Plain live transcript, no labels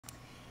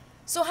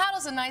So how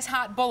does a nice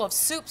hot bowl of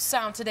soup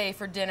sound today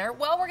for dinner?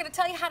 Well, we're going to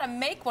tell you how to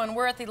make one.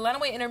 We're at the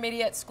Lenawee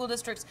Intermediate School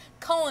District's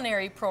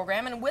Culinary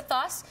program, and with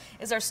us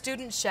is our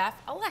student chef,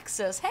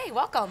 Alexis. Hey,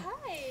 welcome.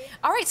 Hi.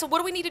 All right, so what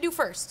do we need to do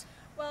first?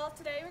 Well,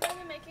 today we're going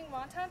to be making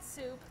wonton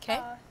soup. Okay.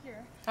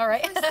 Here. All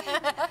right.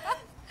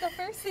 The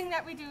first thing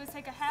that we do is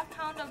take a half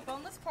pound of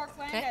boneless pork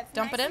loin that's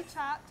dump it nicely in.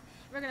 chopped.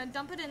 We're going to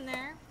dump it in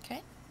there.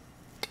 Okay.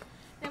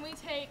 Then we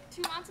take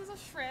 2 ounces of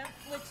shrimp,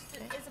 which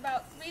is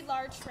about 3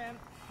 large shrimp,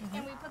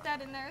 and we put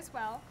that in there as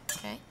well.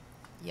 Okay.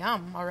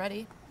 Yum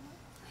already.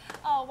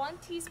 1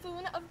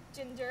 teaspoon of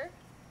ginger,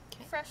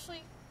 Okay.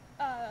 freshly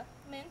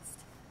minced.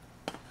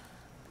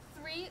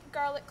 3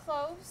 garlic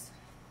cloves.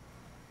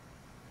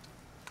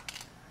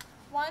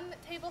 1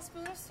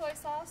 tablespoon of soy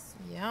sauce.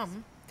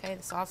 Yum. Okay,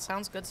 the sauce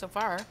sounds good so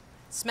far.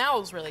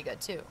 Smells really good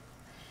too.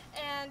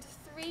 And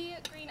 3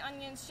 green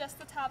onions, just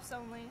the tops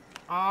only.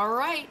 All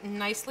right,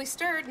 nicely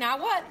stirred. Now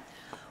what?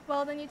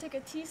 Well, then you take a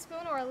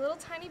teaspoon or a little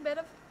tiny bit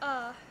of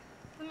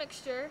the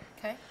mixture.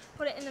 Okay.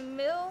 Put it in the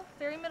middle,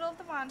 very middle of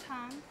the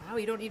wonton. Wow,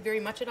 you don't need very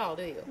much at all,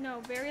 do you? No,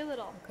 very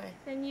little. Okay.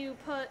 Then you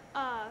put,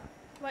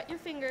 wet your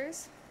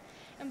fingers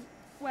and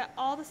wet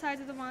all the sides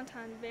of the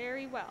wonton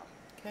very well.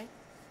 Okay.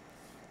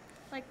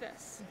 Like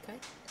this. Okay.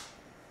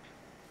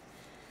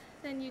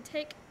 Then you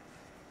take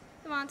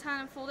the wonton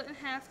and fold it in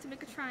half to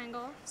make a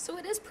triangle. So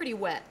it is pretty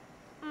wet.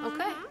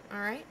 Okay. All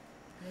right.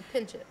 And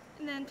pinch it.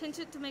 And then pinch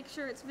it to make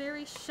sure it's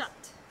very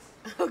shut.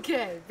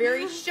 Okay.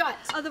 Very shut.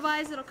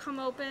 Otherwise, it'll come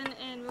open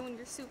and ruin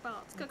your soup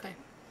while it's cooking. Okay.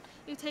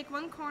 You take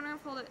one corner and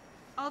fold it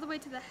all the way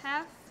to the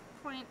half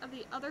point of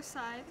the other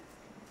side.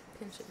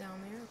 Pinch it down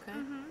there. Okay.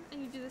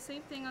 And you do the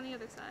same thing on the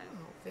other side.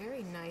 Oh,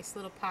 very nice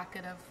little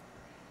pocket of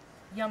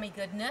yummy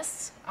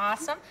goodness.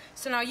 Awesome.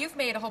 So now you've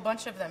made a whole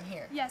bunch of them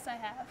here. Yes, I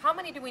have. How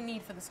many do we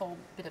need for this whole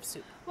bit of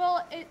soup?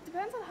 Well, it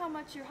depends on how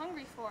much you're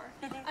hungry for.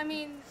 I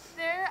mean,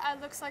 there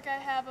it looks like I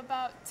have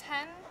about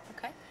 10.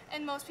 Okay.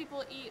 And most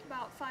people eat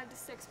about 5 to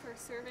 6 per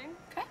serving.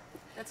 Okay.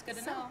 That's good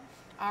to So, know.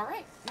 All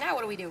right. Now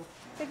what do we do?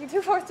 taking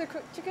 2/4 of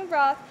cooked chicken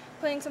broth,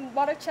 putting some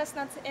water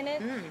chestnuts in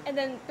it, and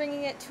then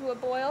bringing it to a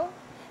boil.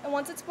 And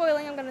once it's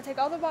boiling, I'm going to take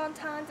all the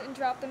wontons and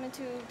drop them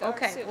into the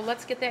Okay. soup. Well,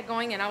 let's get that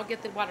going, and I'll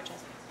get the water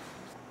chestnuts.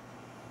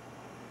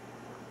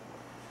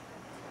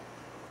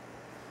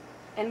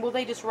 And will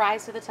they just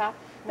rise to the top?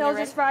 They'll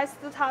just rise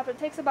to the top. It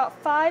takes about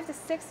 5 to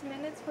 6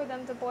 minutes for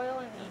them to boil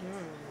and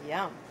eat.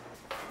 Yum.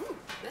 Ooh,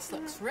 this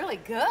looks really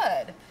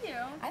good. Thank you.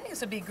 I think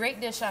this would be a great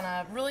dish on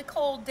a really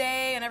cold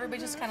day and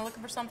everybody's just kind of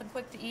looking for something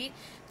quick to eat.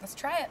 Let's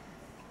try it.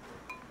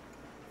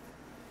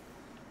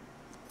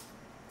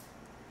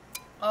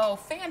 Oh,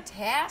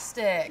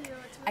 fantastic. Thank you.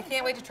 It's I really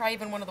can't wait to good. try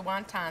even one of the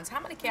wontons. How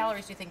many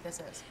calories do you think this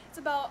is? It's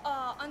about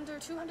under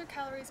 200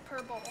 calories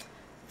per bowl.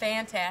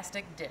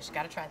 Fantastic dish.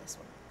 Got to try this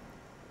one.